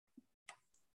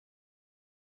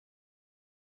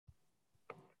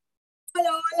Hola,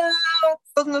 hola a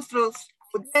todos nuestros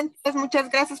oyentes. Muchas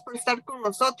gracias por estar con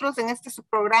nosotros en este su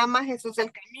programa Jesús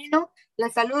del Camino.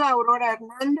 Les saluda Aurora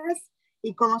Hernández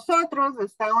y con nosotros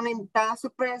está una invitada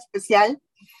súper especial.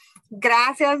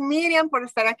 Gracias, Miriam, por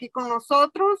estar aquí con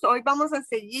nosotros. Hoy vamos a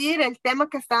seguir el tema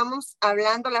que estábamos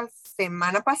hablando la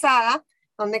semana pasada,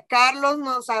 donde Carlos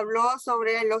nos habló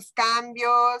sobre los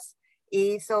cambios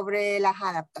y sobre las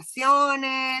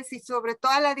adaptaciones y sobre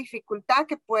toda la dificultad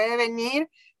que puede venir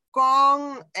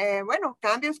con, bueno,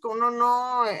 cambios que uno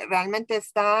no realmente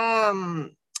está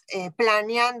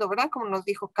planeando, ¿verdad? Como nos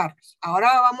dijo Carlos.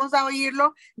 Ahora vamos a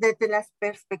oírlo desde la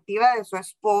perspectiva de su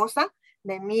esposa,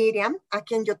 de Miriam, a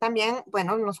quien yo también,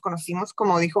 bueno, nos conocimos,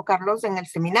 como dijo Carlos, en el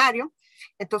seminario.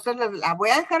 Entonces la voy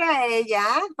a dejar a ella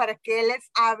para que les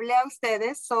hable a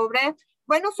ustedes sobre,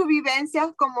 bueno, su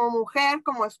vivencia como mujer,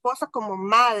 como esposa, como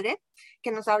madre,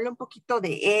 que nos hable un poquito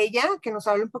de ella, que nos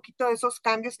hable un poquito de esos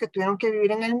cambios que tuvieron que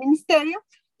vivir en el ministerio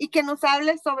y que nos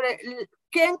hable sobre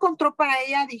qué encontró para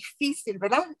ella difícil,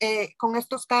 ¿verdad? Con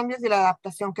estos cambios y la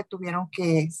adaptación que tuvieron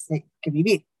que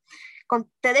vivir.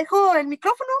 Te dejo el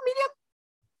micrófono, Miriam.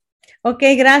 Ok,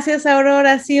 gracias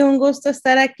Aurora. Sí, un gusto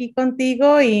estar aquí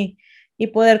contigo y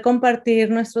poder compartir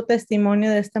nuestro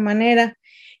testimonio de esta manera.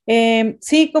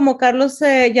 Sí, como Carlos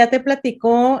ya te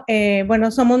platicó,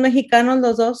 bueno, somos mexicanos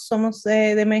los dos, somos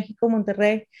de México,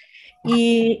 Monterrey.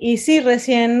 Y sí,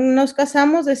 recién nos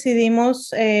casamos,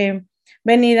 decidimos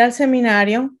venir al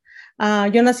seminario.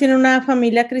 Yo nací en una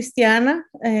familia cristiana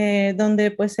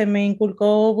donde pues se me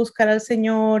inculcó buscar al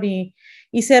Señor y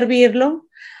servirlo.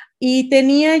 Y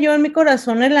tenía yo en mi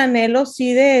corazón el anhelo,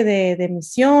 sí, de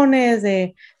misiones,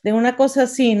 de una cosa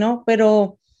así, ¿no?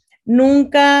 Pero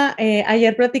nunca,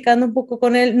 ayer platicando un poco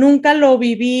con él, nunca lo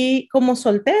viví como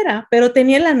soltera, pero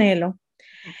tenía el anhelo.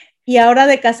 Y ahora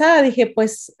de casada dije,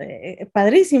 pues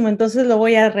padrísimo, entonces lo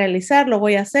voy a realizar, lo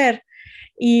voy a hacer.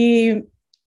 Y,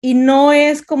 y no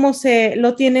es como se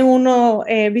lo tiene uno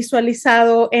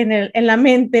visualizado en la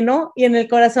mente, ¿no? Y en el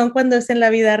corazón cuando es en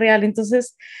la vida real.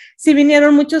 Entonces, sí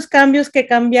vinieron muchos cambios que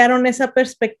cambiaron esa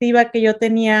perspectiva que yo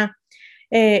tenía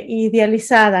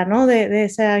idealizada, ¿no? De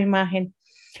esa imagen.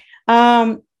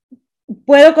 Um,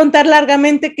 Puedo contar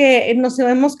largamente que nos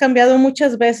hemos cambiado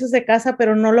muchas veces de casa,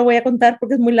 pero no lo voy a contar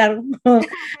porque es muy largo.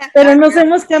 Pero nos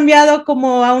hemos cambiado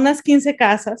como a unas 15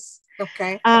 casas.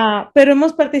 Ok. Pero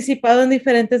hemos participado en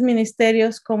diferentes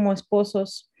ministerios como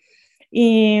esposos.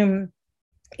 Y,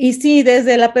 y sí,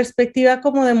 desde la perspectiva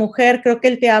como de mujer, creo que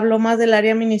él te habló más del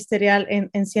área ministerial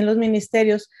en sí en los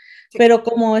ministerios, Sí. pero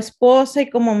como esposa y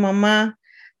como mamá,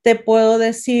 te puedo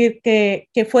decir que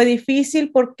fue difícil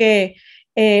porque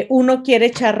uno quiere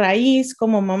echar raíz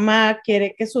como mamá,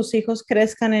 quiere que sus hijos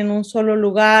crezcan en un solo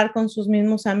lugar, con sus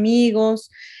mismos amigos.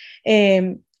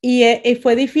 Y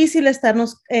fue difícil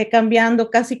estarnos cambiando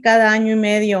casi cada año y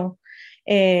medio.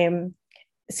 Eh,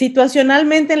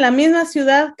 Situacionalmente en la misma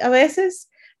ciudad a veces,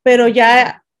 pero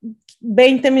ya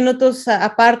 20 minutos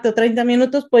aparte o 30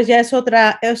 minutos, pues ya es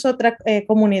otra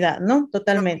comunidad, ¿no?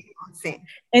 Totalmente. Sí.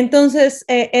 Entonces,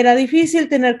 era difícil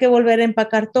tener que volver a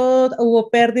empacar todo, hubo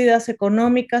pérdidas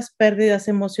económicas, pérdidas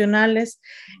emocionales,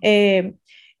 eh,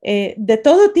 de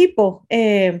todo tipo.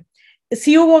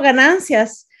 Sí hubo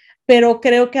ganancias, pero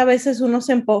creo que a veces uno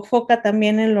se enfoca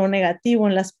también en lo negativo,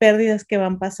 en las pérdidas que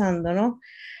van pasando, ¿no?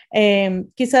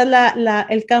 Quizás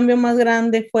el cambio más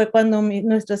grande fue cuando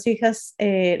nuestras hijas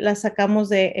las sacamos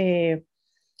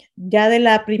ya de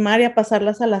la primaria,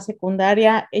 pasarlas a la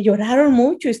secundaria, lloraron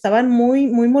mucho y estaban muy,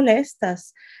 muy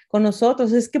molestas con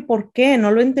nosotros. Es que, ¿por qué?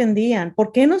 No lo entendían.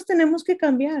 ¿Por qué nos tenemos que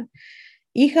cambiar?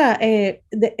 Hija,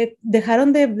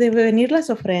 dejaron de venir las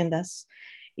ofrendas.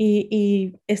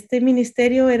 Y este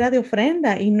ministerio era de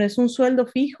ofrenda y no es un sueldo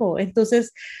fijo.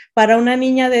 Entonces, para una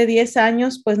niña de 10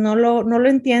 años, pues no lo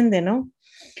entiende, ¿no?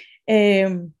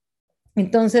 Eh,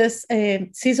 entonces,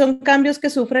 sí son cambios que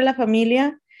sufre la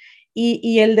familia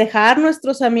y el dejar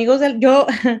nuestros amigos,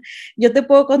 yo te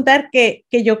puedo contar que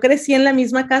yo crecí en la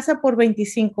misma casa por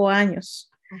 25 años,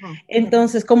 Ujú.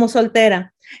 entonces como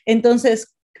soltera.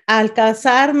 Entonces, al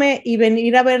casarme y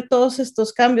venir a ver todos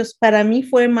estos cambios, para mí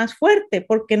fue más fuerte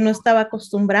porque no estaba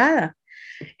acostumbrada.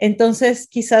 Entonces,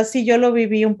 quizás sí yo lo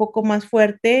viví un poco más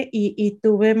fuerte y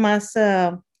tuve más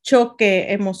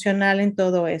choque emocional en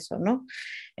todo eso, ¿no?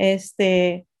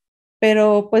 Este,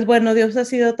 pero pues bueno, Dios ha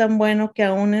sido tan bueno que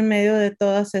aún en medio de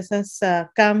todas esas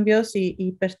cambios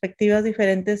y perspectivas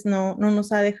diferentes no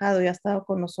nos ha dejado y ha estado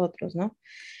con nosotros, ¿no?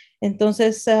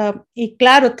 Entonces, y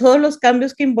claro, todos los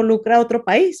cambios que involucra a otro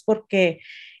país, porque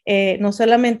no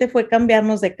solamente fue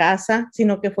cambiarnos de casa,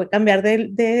 sino que fue cambiar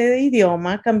de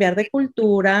idioma, cambiar de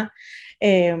cultura.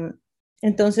 eh,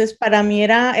 Entonces, para mí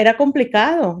era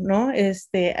complicado, ¿no?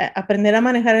 Aprender a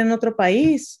manejar en otro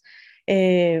país,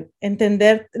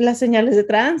 entender las señales de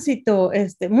tránsito,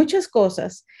 muchas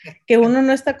cosas que uno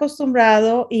no está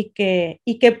acostumbrado y que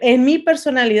en mi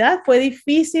personalidad fue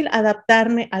difícil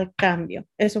adaptarme al cambio.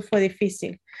 Eso fue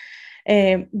difícil.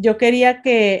 Yo quería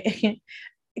que,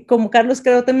 como Carlos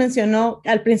creo te mencionó,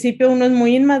 al principio uno es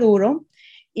muy inmaduro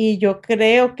y yo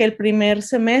creo que el primer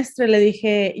semestre le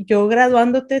dije, yo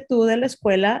graduándote tú de la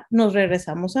escuela, nos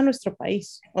regresamos a nuestro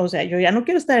país. O sea, yo ya no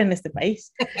quiero estar en este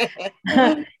país.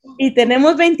 Y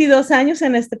tenemos 22 años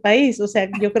en este país, o sea,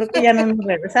 yo creo que ya no nos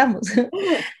regresamos.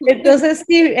 Entonces,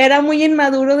 sí, era muy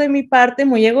inmaduro de mi parte,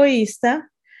 muy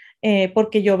egoísta,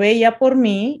 porque yo veía por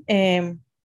mí.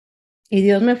 Y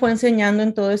Dios me fue enseñando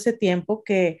en todo ese tiempo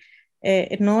que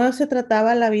no se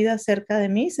trataba la vida acerca de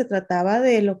mí, se trataba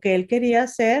de lo que Él quería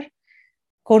hacer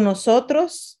con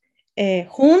nosotros,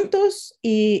 juntos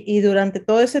y durante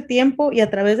todo ese tiempo y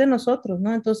a través de nosotros,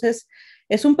 ¿no? Entonces,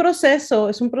 es un proceso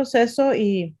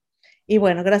y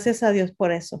bueno, gracias a Dios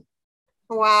por eso.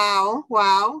 Wow,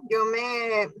 wow.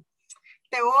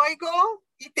 Te oigo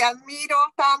y te admiro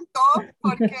tanto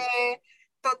porque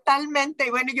totalmente, y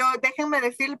bueno, déjenme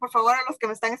decirle por favor a los que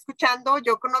me están escuchando,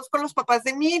 yo conozco a los papás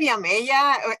de Miriam,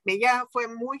 ella fue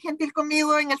muy gentil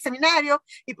conmigo en el seminario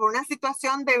y por una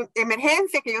situación de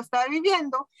emergencia que yo estaba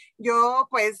viviendo, yo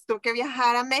pues tuve que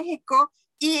viajar a México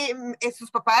y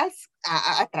sus papás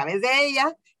a través de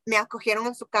ella me acogieron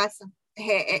en su casa.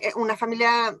 Una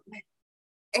familia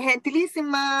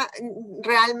gentilísima,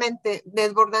 realmente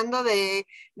desbordando de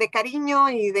cariño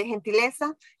y de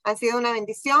gentileza. Ha sido una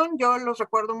bendición. Yo los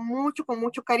recuerdo mucho, con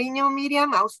mucho cariño,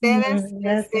 Miriam, a ustedes.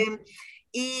 Gracias.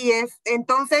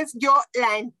 Entonces yo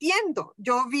la entiendo.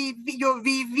 Yo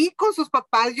viví con sus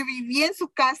papás, yo viví en su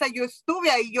casa, yo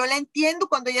estuve ahí, yo la entiendo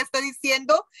cuando ella está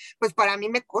diciendo, pues para mí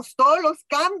me costó los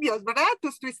cambios, ¿verdad? Tú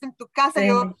estuviste en tu casa, Sí.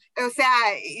 o sea,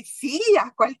 sí,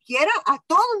 a cualquiera, a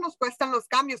todos nos cuestan los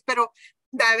cambios, pero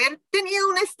de haber tenido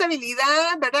una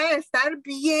estabilidad, ¿verdad? De estar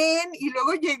bien y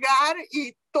luego llegar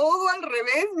y todo al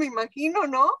revés, me imagino,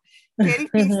 ¿no? Qué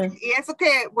difícil. Y eso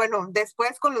que, bueno,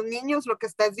 después con los niños, lo que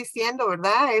estás diciendo,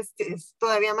 ¿verdad? Es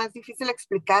todavía más difícil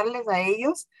explicarles a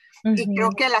ellos. Y creo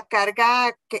que la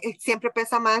carga que siempre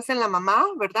pesa más en la mamá,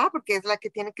 ¿verdad? Porque es la que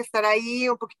tiene que estar ahí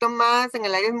un poquito más en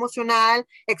el área emocional,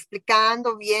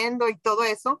 explicando, viendo y todo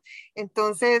eso.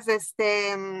 Entonces,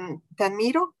 te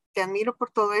admiro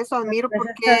por todo eso, admiro Gracias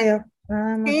a porque Dios.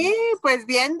 Nada más. sí, pues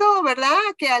viendo, ¿verdad?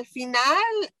 Que al final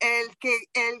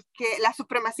la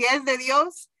supremacía es de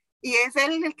Dios y es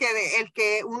él el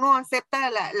que uno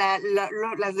acepta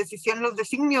las decisiones, los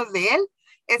designios de él.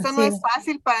 Eso no Así es es.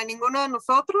 fácil para ninguno de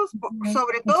nosotros,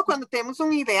 sobre todo cuando tenemos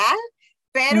un ideal,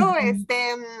 pero él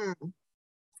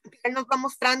nos va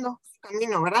mostrando su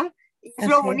camino, ¿verdad? Y es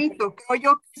lo Así es. bonito, creo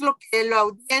yo, que es lo que la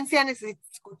audiencia necesita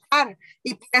escuchar.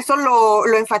 Y por eso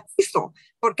lo enfatizo,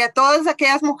 porque a todas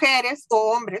aquellas mujeres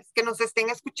o hombres que nos estén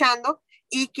escuchando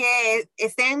y que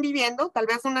estén viviendo tal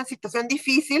vez una situación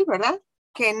difícil, ¿verdad?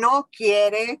 Que no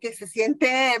quiere, que se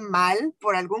siente mal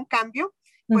por algún cambio,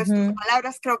 pues tus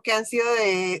palabras creo que han sido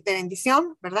de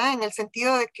bendición, ¿verdad? En el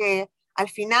sentido de que al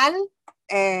final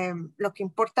lo que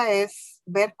importa es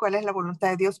ver cuál es la voluntad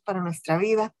de Dios para nuestra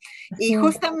vida. Y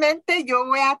justamente yo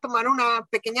voy a tomar una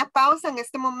pequeña pausa en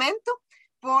este momento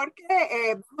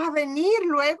porque vamos a venir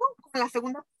luego con la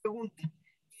segunda pregunta.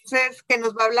 Entonces, que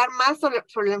nos va a hablar más sobre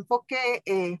el enfoque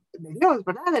de Dios,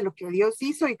 ¿verdad? De lo que Dios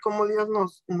hizo y cómo Dios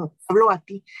nos habló a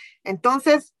ti.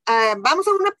 Entonces, vamos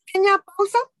a una pequeña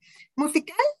pausa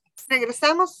musical.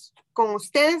 Regresamos con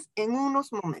ustedes en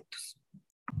unos momentos.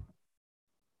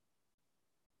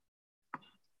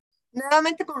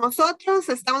 Nuevamente con nosotros,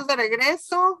 estamos de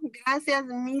regreso. Gracias,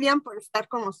 Miriam, por estar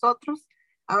con nosotros.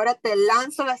 Ahora te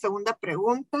lanzo la segunda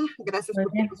pregunta. Gracias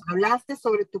porque nos hablaste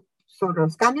sobre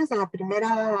los cambios en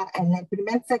el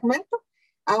primer segmento.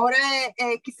 Ahora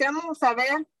quisiéramos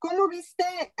saber cómo viste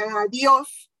a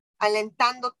Dios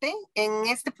alentándote en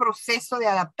este proceso de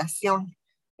adaptación,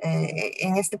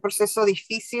 en este proceso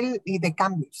difícil y de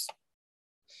cambios.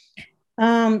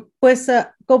 Pues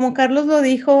como Carlos lo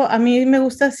dijo, a mí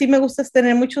sí me gusta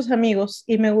tener muchos amigos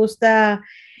y me gusta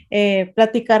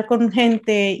platicar con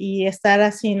gente y estar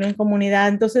así, ¿no? En comunidad.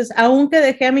 Entonces, aunque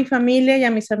dejé a mi familia y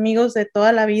a mis amigos de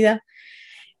toda la vida,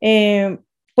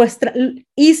 pues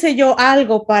hice yo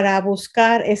algo para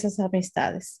buscar esas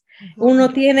amistades.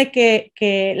 Uno tiene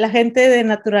que la gente de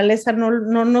naturaleza no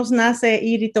nos nace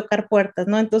ir y tocar puertas,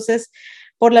 ¿no? Entonces,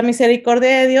 por la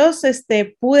misericordia de Dios,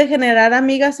 pude generar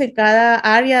amigas en cada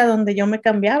área donde yo me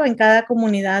cambiaba, en cada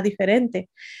comunidad diferente.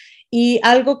 Y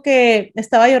algo que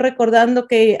estaba yo recordando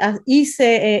que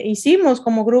hicimos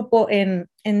como grupo en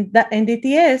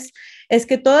DTS es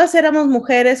que todas éramos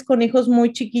mujeres con hijos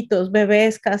muy chiquitos,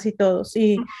 bebés casi todos.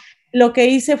 Y lo que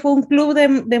hice fue un club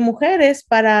de mujeres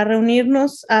para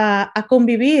reunirnos a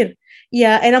convivir.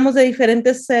 Éramos de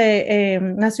diferentes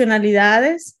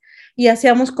nacionalidades y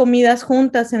hacíamos comidas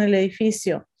juntas en el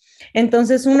edificio.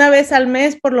 Entonces, una vez al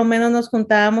mes por lo menos nos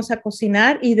juntábamos a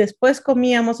cocinar y después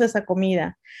comíamos esa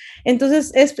comida.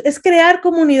 Entonces, es crear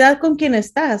comunidad con quien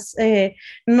estás.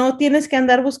 No tienes que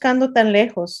andar buscando tan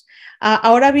lejos.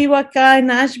 Ahora vivo acá en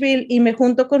Nashville y me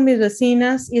junto con mis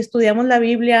vecinas y estudiamos la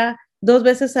Biblia 2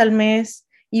 veces al mes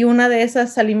y una de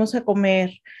esas salimos a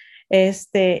comer,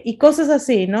 y cosas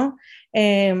así, ¿no?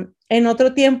 En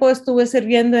otro tiempo estuve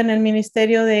sirviendo en el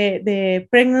ministerio de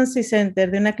Pregnancy Center,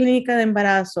 de una clínica de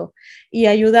embarazo, y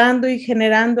ayudando y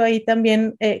generando ahí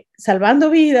también, salvando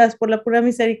vidas por la pura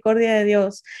misericordia de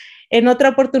Dios. En otra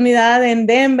oportunidad en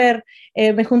Denver,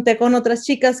 me junté con otras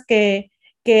chicas que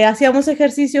hacíamos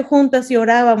ejercicio juntas y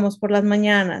orábamos por las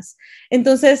mañanas.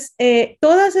 Entonces,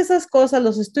 todas esas cosas,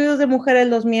 los estudios de mujeres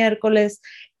los miércoles,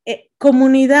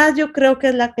 comunidad yo creo que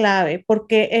es la clave,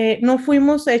 porque no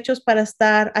fuimos hechos para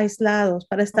estar aislados,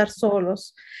 para estar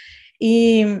solos.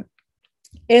 Y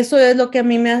eso es lo que a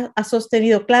mí me ha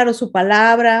sostenido, claro, su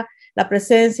palabra, la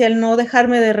presencia, el no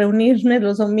dejarme de reunirme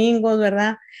los domingos,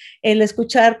 ¿verdad? El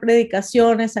escuchar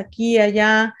predicaciones aquí y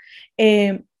allá.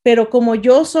 Pero como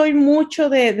yo soy mucho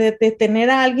de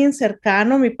tener a alguien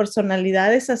cercano, mi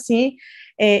personalidad es así,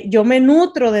 yo me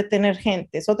nutro de tener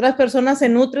gentes. Otras personas se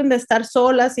nutren de estar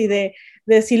solas y de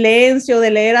silencio,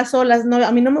 de leer a solas. No,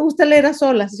 a mí no me gusta leer a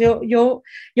solas. Yo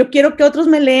quiero que otros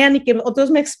me lean y que otros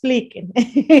me expliquen,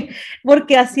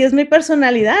 porque así es mi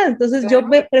personalidad. Entonces yo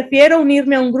prefiero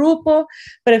unirme a un grupo,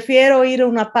 prefiero ir a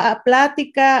una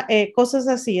plática, cosas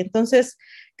así. Entonces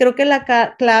creo que la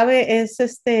clave es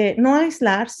no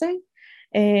aislarse,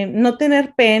 no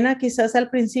tener pena. Quizás al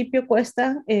principio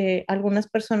cuesta algunas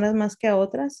personas más que a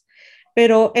otras,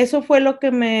 pero eso fue lo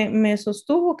que me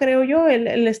sostuvo, creo yo,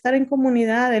 el estar en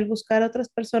comunidad, el buscar otras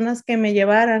personas que me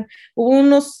llevaran.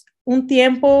 Hubo un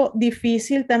tiempo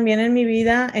difícil también en mi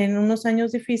vida, en unos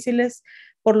años difíciles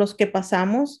por los que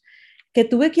pasamos, que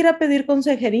tuve que ir a pedir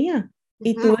consejería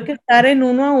y tuve que estar en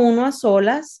uno a uno a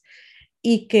solas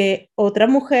y que otra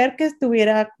mujer que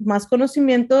tuviera más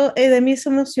conocimiento de mis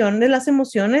emociones, de las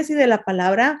emociones y de la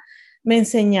palabra, me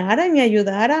enseñara y me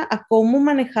ayudara a cómo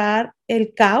manejar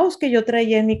el caos que yo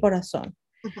traía en mi corazón.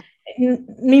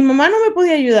 Mi mamá no me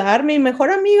podía ayudar, mi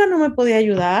mejor amiga no me podía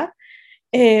ayudar,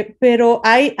 pero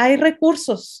hay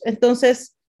recursos.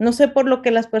 Entonces, no sé por lo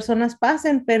que las personas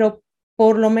pasen, pero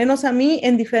por lo menos a mí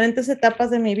en diferentes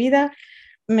etapas de mi vida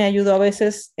me ayudó a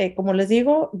veces, como les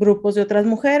digo, grupos de otras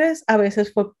mujeres, a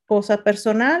veces fue cosa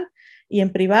personal y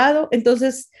en privado.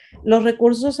 Entonces, los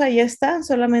recursos ahí están,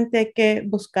 solamente hay que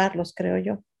buscarlos, creo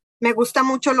yo. Me gusta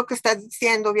mucho lo que estás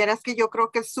diciendo, vieras que yo creo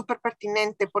que es súper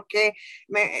pertinente porque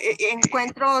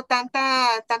encuentro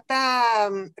tanta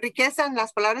riqueza en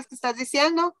las palabras que estás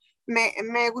diciendo.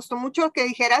 Me gustó mucho que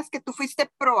dijeras que tú fuiste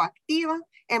proactiva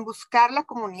en buscar la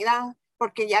comunidad,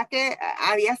 porque ya que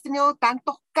habías tenido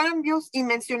tantos cambios y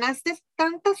mencionaste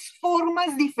tantas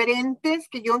formas diferentes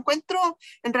que yo encuentro,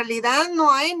 en realidad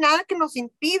no hay nada que nos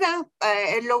impida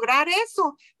lograr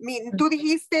eso. Tú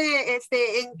dijiste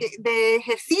de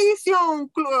ejercicio,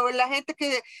 la gente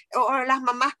o las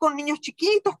mamás con niños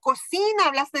chiquitos, cocina,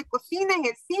 hablaste de cocina,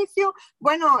 ejercicio.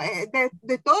 Bueno,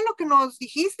 de todo lo que nos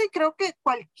dijiste, creo que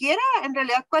cualquiera, en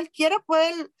realidad cualquiera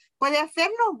puede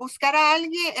hacerlo, buscar a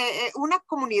alguien, una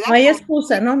comunidad. No hay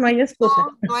excusa, ¿no? No hay excusa.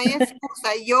 No hay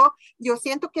excusa. Y yo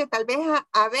siento que tal vez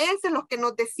a veces los que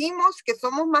nos decimos que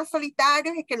somos más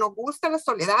solitarios y que nos gusta la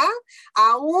soledad,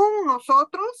 aún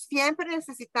nosotros siempre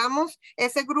necesitamos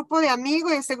ese grupo de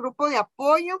amigos, ese grupo de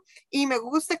apoyo. Y me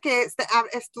gusta que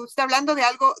tú estés hablando de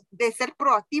algo, de ser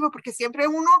proactivo, porque siempre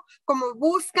uno como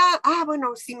busca,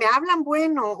 bueno, si me hablan,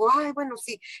 bueno, o bueno,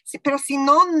 sí, pero si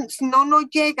no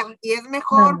llega, y es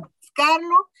mejor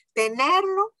buscarlo,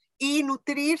 tenerlo y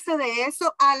nutrirse de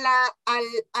eso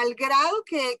al grado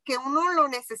que uno lo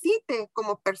necesite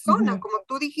como persona. Como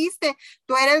tú dijiste,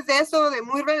 tú eres de eso, de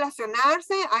muy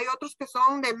relacionarse, hay otros que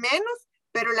son de menos,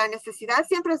 pero la necesidad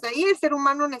siempre es de ahí, el ser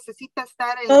humano necesita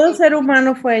estar Todo ser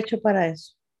humano fue hecho para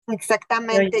eso.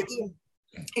 Exactamente.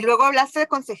 Y luego hablaste de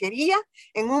consejería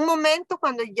en un momento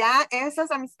cuando ya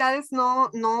esas amistades no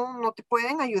te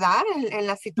pueden ayudar en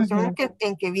la situación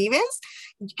en que vives,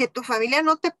 que tu familia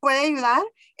no te puede ayudar,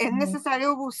 es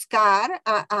necesario buscar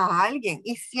a alguien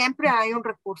y siempre hay un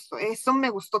recurso. Eso me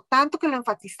gustó tanto que lo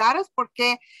enfatizaras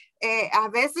porque A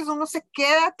veces uno se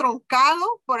queda troncado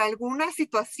por alguna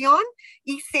situación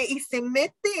y se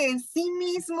mete en sí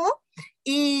mismo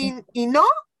y no,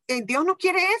 Dios no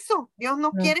quiere eso. Dios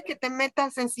no No. quiere que te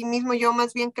metas en sí mismo. Yo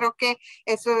más bien creo que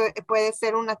eso puede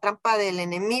ser una trampa del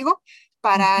enemigo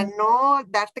para Ujú. no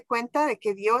darte cuenta de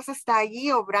que Dios está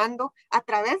allí obrando a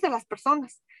través de las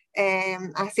personas.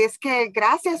 Así es que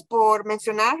gracias por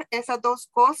mencionar esas dos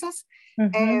cosas.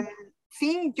 Ujú.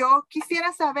 Sí, yo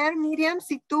quisiera saber, Miriam,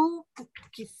 si tú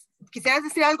quisieras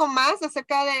decir algo más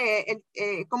acerca de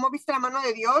cómo viste la mano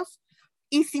de Dios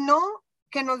y si no,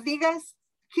 que nos digas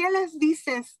qué les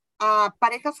dices a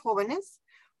parejas jóvenes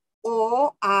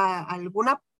o a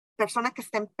alguna persona que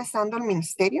está empezando el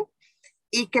ministerio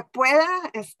y que pueda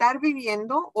estar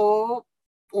viviendo o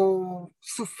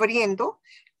sufriendo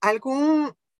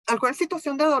alguna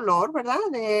situación de dolor, ¿verdad?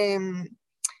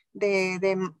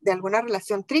 De alguna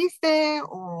relación triste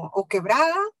o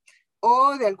quebrada,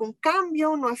 o de algún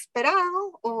cambio no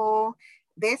esperado, o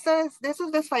de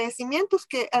esos desfallecimientos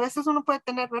que a veces uno puede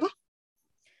tener, ¿verdad?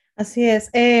 Así es.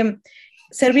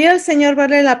 Servir al Señor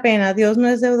vale la pena. Dios no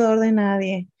es deudor de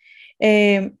nadie.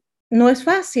 Eh, no es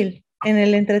fácil en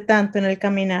el entretanto, en el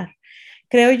caminar.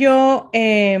 Creo yo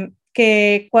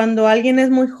que cuando alguien es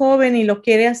muy joven y lo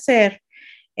quiere hacer,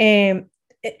 eh,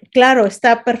 claro,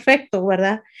 está perfecto,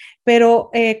 ¿verdad? Pero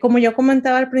como yo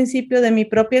comentaba al principio de mi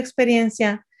propia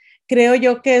experiencia, creo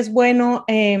yo que es bueno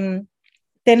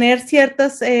tener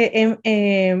ciertas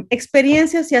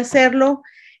experiencias y hacerlo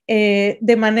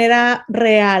de manera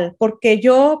real, porque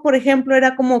yo, por ejemplo,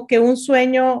 era como que un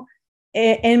sueño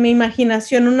en mi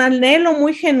imaginación, un anhelo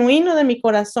muy genuino de mi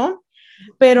corazón,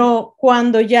 pero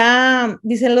cuando ya,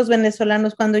 dicen los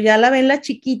venezolanos, cuando ya la ven la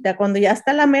chiquita, cuando ya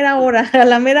está a la mera hora, a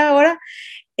la mera hora,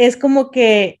 es como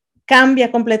que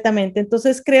cambia completamente.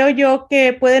 Entonces creo yo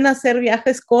que pueden hacer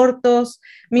viajes cortos,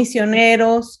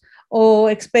 misioneros o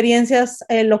experiencias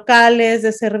locales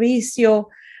de servicio,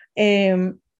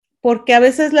 eh, porque a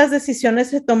veces las decisiones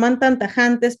se toman tan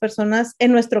tajantes, personas,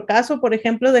 en nuestro caso, por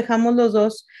ejemplo, dejamos los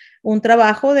dos un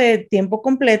trabajo de tiempo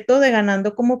completo, de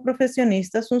ganando como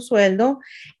profesionistas un sueldo,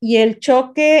 y el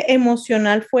choque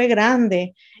emocional fue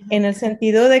grande en el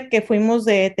sentido de que fuimos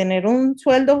de tener un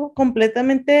sueldo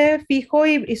completamente fijo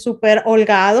y súper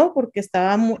holgado, porque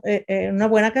estaba una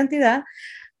buena cantidad,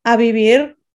 a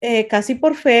vivir casi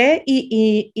por fe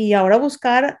y ahora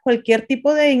buscar cualquier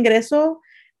tipo de ingreso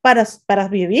para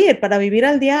vivir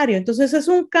al diario. Entonces es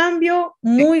un cambio Sí.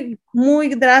 muy, muy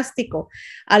drástico.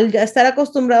 Al ya estar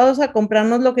acostumbrados a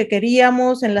comprarnos lo que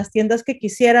queríamos en las tiendas que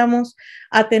quisiéramos,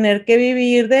 a tener que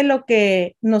vivir de lo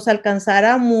que nos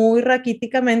alcanzara muy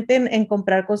raquíticamente en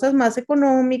comprar cosas más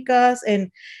económicas,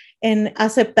 en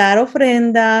aceptar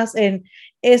ofrendas, en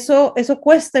eso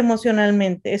cuesta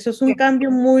emocionalmente, eso es un Sí. cambio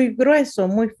muy grueso,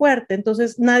 muy fuerte,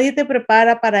 entonces nadie te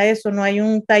prepara para eso, no hay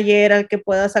un taller al que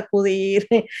puedas acudir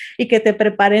y que te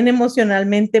preparen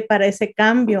emocionalmente para ese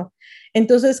cambio.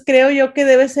 Entonces creo yo que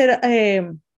debe ser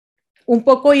un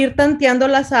poco ir tanteando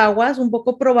las aguas, un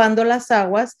poco probando las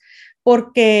aguas,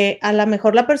 porque a lo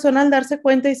mejor la persona al darse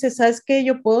cuenta dice, sabes que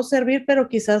yo puedo servir, pero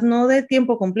quizás no de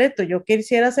tiempo completo. Yo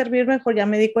quisiera servir mejor, ya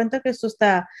me di cuenta que esto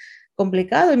está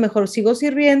complicado y mejor sigo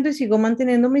sirviendo y sigo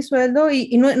manteniendo mi sueldo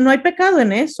y no hay pecado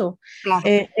en eso. Claro.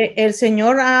 El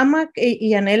Señor ama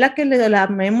y anhela que le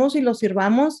amemos y lo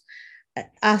sirvamos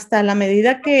hasta la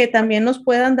medida que también nos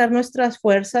puedan dar nuestras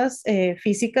fuerzas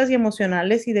físicas y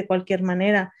emocionales y de cualquier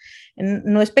manera.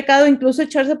 No es pecado incluso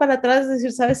echarse para atrás y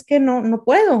decir, sabes que no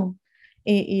puedo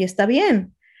y está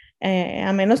bien,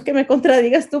 a menos que me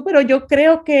contradigas tú, pero yo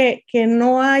creo que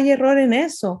no hay error en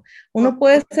eso. Uno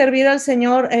puede servir al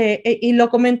Señor y lo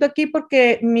comento aquí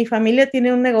porque mi familia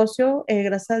tiene un negocio,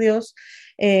 gracias a Dios,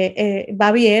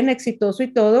 va bien, exitoso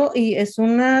y todo, y es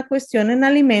una cuestión en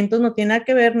alimentos, no tiene nada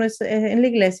que ver, no es en la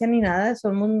iglesia ni nada,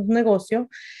 somos un negocio.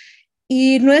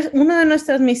 Y no es, una de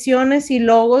nuestras misiones y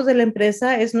logos de la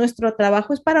empresa es nuestro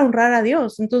trabajo, es para honrar a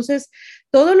Dios. Entonces,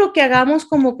 todo lo que hagamos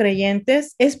como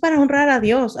creyentes es para honrar a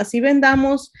Dios. Así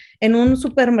vendamos en un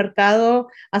supermercado,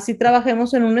 así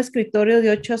trabajemos en un escritorio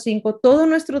de 8 a 5, todo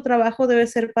nuestro trabajo debe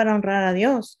ser para honrar a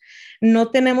Dios.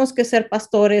 No tenemos que ser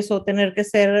pastores o tener que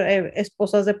ser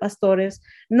esposas de pastores.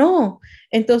 No.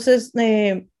 Entonces,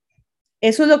 eso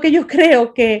es lo que yo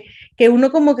creo, que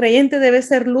uno como creyente debe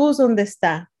ser luz donde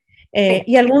está. Sí.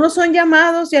 Y algunos son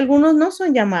llamados y algunos no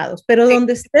son llamados, pero Sí.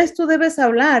 donde estés tú debes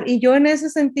hablar. Y yo en ese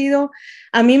sentido,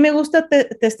 a mí me gusta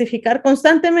testificar,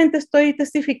 constantemente estoy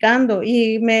testificando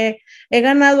y me he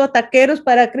ganado a taqueros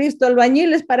para Cristo,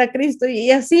 albañiles para Cristo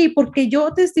y así, porque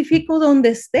yo testifico donde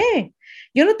esté.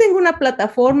 yo no tengo una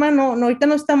plataforma, ahorita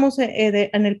no estamos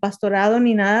en el pastorado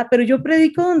ni nada, pero yo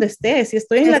predico donde esté. Si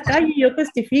estoy en la calle, yo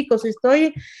testifico. Si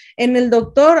estoy en el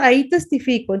doctor, ahí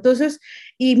testifico. Entonces,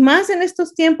 y más en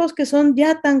estos tiempos que son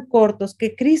ya tan cortos,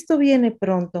 que Cristo viene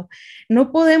pronto,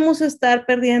 no podemos estar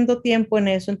perdiendo tiempo en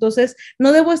eso. Entonces,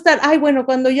 no debo estar, ay, bueno,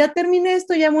 cuando ya termine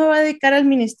esto, ya me voy a dedicar al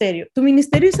ministerio. Tu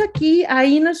ministerio es aquí,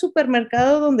 ahí en el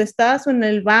supermercado donde estás, o en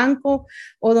el banco,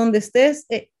 o donde estés.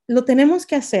 Lo tenemos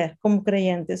que hacer como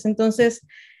creyentes. Entonces,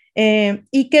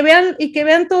 y que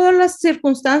vean todas las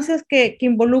circunstancias que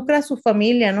involucra a su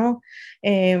familia, ¿no?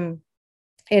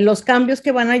 Los cambios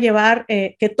que van a llevar,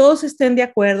 que todos estén de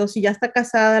acuerdo, si ya está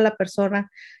casada la persona,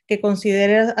 que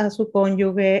considere a su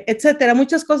cónyuge, etcétera.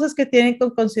 Muchas cosas que tienen que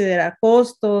considerar,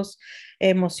 costos,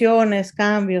 emociones,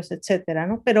 cambios, etcétera,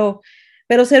 ¿no? Pero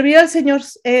servir al Señor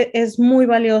es muy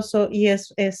valioso y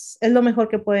es lo mejor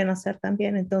que pueden hacer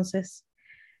también. Entonces,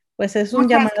 pues es un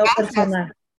Muchas llamado gracias.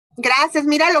 personal. Gracias.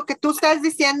 Mira, lo que tú estás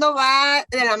diciendo va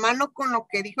de la mano con lo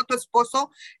que dijo tu esposo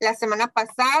la semana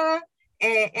pasada.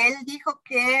 Él dijo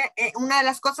que una de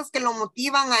las cosas que lo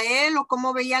motivan a él o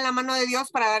cómo veía la mano de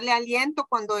Dios para darle aliento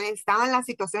cuando estaban en las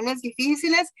situaciones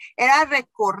difíciles era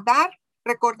recordar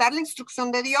la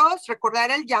instrucción de Dios, recordar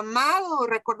el llamado,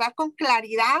 recordar con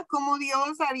claridad cómo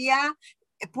Dios había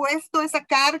puesto esa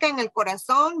carga en el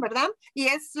corazón, ¿verdad? Y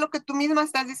es lo que tú misma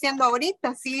estás diciendo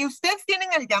ahorita. Si ustedes tienen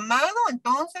el llamado,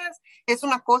 entonces es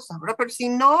una cosa, ¿verdad? Pero si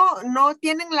no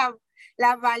tienen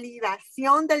la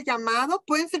validación del llamado,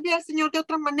 pueden servir al Señor de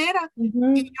otra manera.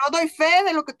 Y yo doy fe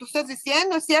de lo que tú estás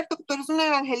diciendo. Es cierto que tú eres un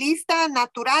evangelista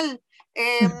natural.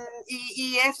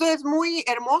 Y eso es muy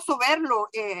hermoso verlo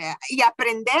y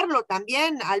aprenderlo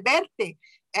también al verte.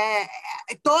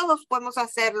 Todos podemos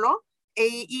hacerlo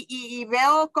y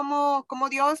veo cómo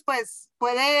Dios pues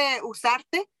puede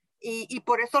usarte y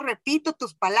por eso repito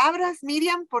tus palabras,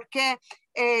 Miriam, porque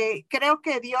creo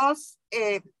que Dios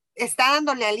está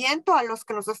dándole aliento a los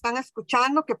que nos están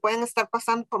escuchando, que pueden estar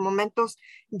pasando por momentos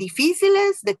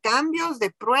difíciles, de cambios, de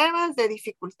pruebas, de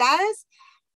dificultades.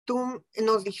 Tú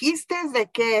nos dijiste de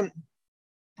que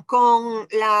con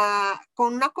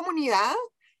una comunidad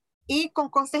y con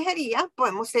consejería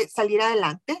podemos salir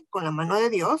adelante con la mano de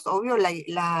Dios, obvio,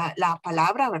 la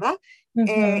palabra, ¿verdad?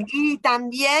 Y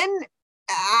también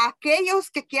a aquellos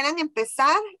que quieran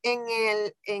empezar en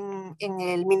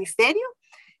el ministerio,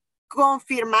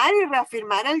 confirmar y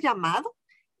reafirmar el llamado.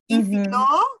 Y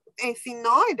si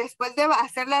no, y después de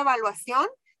hacer la evaluación,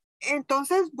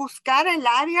 entonces buscar el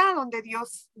área donde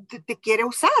Dios te quiere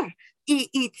usar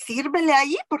y sírvele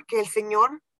ahí porque el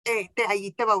Señor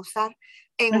allí te va a usar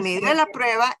en medio de la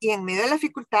prueba y en medio de la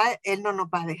dificultad, Él no nos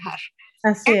va a dejar.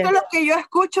 Esto es lo que yo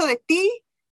escucho de ti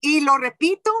y lo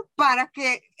repito para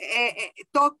que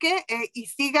toque y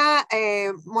siga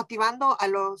motivando a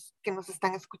los que nos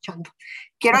están escuchando.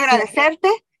 Quiero agradecerte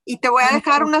y te voy a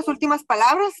dejar unas últimas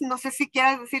palabras. No sé si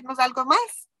quieras decirnos algo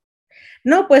más.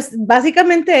 No, pues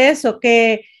básicamente eso,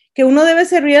 que uno debe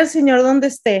servir al Señor donde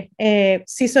esté.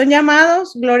 Si son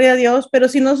llamados, gloria a Dios, pero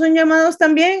si no son llamados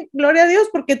también, gloria a Dios,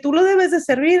 porque tú lo debes de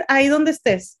servir ahí donde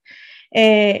estés.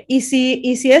 Y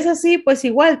si es así, pues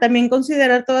igual, también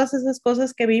considerar todas esas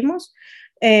cosas que vimos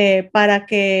para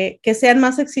que sean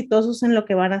más exitosos en lo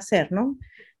que van a hacer, ¿no?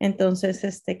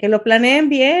 Entonces, que lo planeen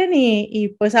bien y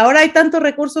pues ahora hay tantos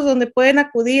recursos donde pueden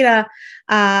acudir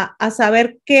a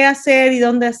saber qué hacer y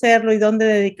dónde hacerlo y dónde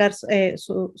dedicar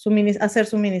hacer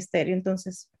su ministerio.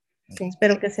 Entonces,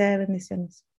 espero que sea de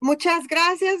bendiciones. Muchas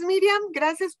gracias, Miriam.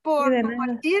 Gracias por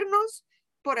compartirnos,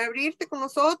 por abrirte con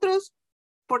nosotros,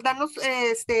 por darnos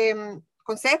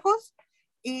consejos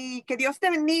y que Dios te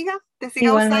bendiga, te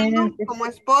siga usando como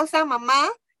esposa, mamá,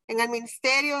 en el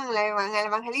ministerio, en el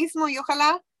evangelismo y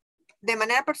ojalá, de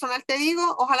manera personal te digo,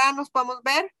 ojalá nos podamos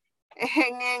ver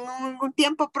en un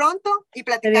tiempo pronto y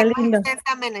platicar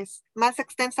más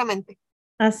extensamente.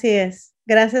 Así es.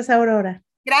 Gracias, Aurora.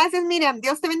 Gracias, Miriam.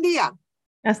 Dios te bendiga.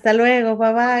 Hasta luego.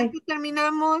 Bye bye. Con esto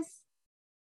terminamos.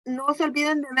 No se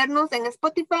olviden de vernos en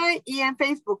Spotify y en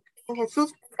Facebook. En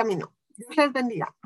Jesús el Camino. Dios les bendiga.